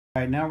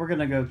All right, now we're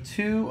gonna go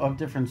two of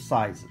different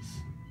sizes.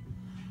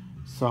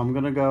 So I'm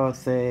gonna go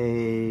with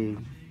the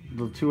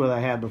two that I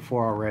had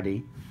before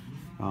already.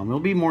 It'll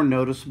be more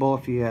noticeable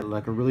if you had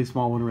like a really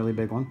small one, really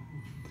big one.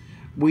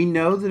 We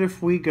know that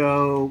if we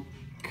go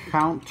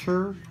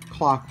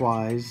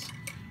counterclockwise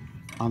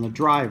on the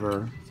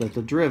driver, that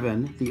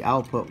the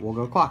output will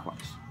go clockwise.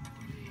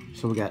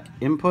 So we got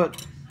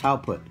input,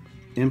 output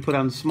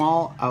on the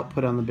small,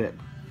 output on the big.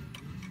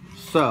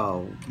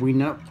 So we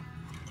know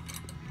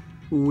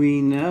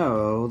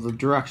the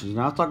directions.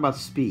 Now let's talk about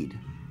speed.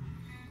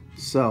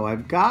 So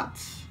I've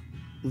got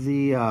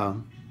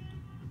the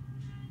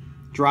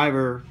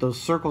driver, those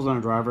circles on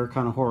a driver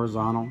kind of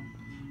horizontal,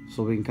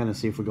 so we can kind of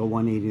see if we go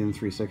 180 and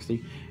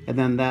 360. And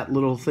then that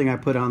little thing I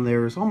put on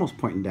there is almost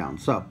pointing down.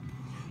 So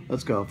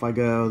let's go. If I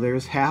go,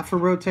 there's half a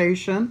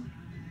rotation,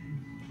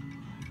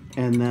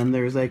 and then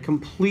there's a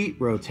complete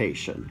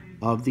rotation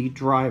of the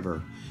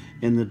driver.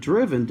 And the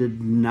driven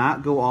did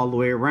not go all the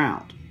way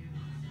around,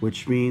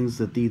 which means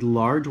that the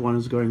large one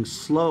is going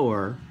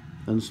slower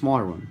than the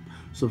smaller one.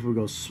 So if we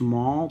go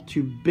small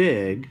to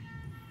big,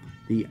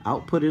 the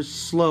output is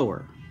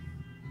slower.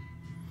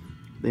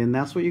 And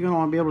that's what you're going to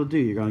want to be able to do.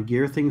 You're going to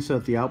gear things so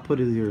that the output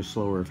is either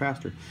slower or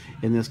faster.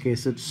 In this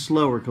case, it's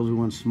slower because we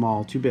went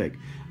small to big.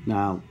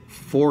 Now,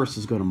 force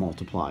is going to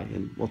multiply,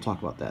 and we'll talk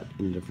about that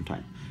in a different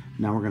time.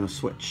 Now we're going to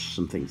switch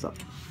some things up.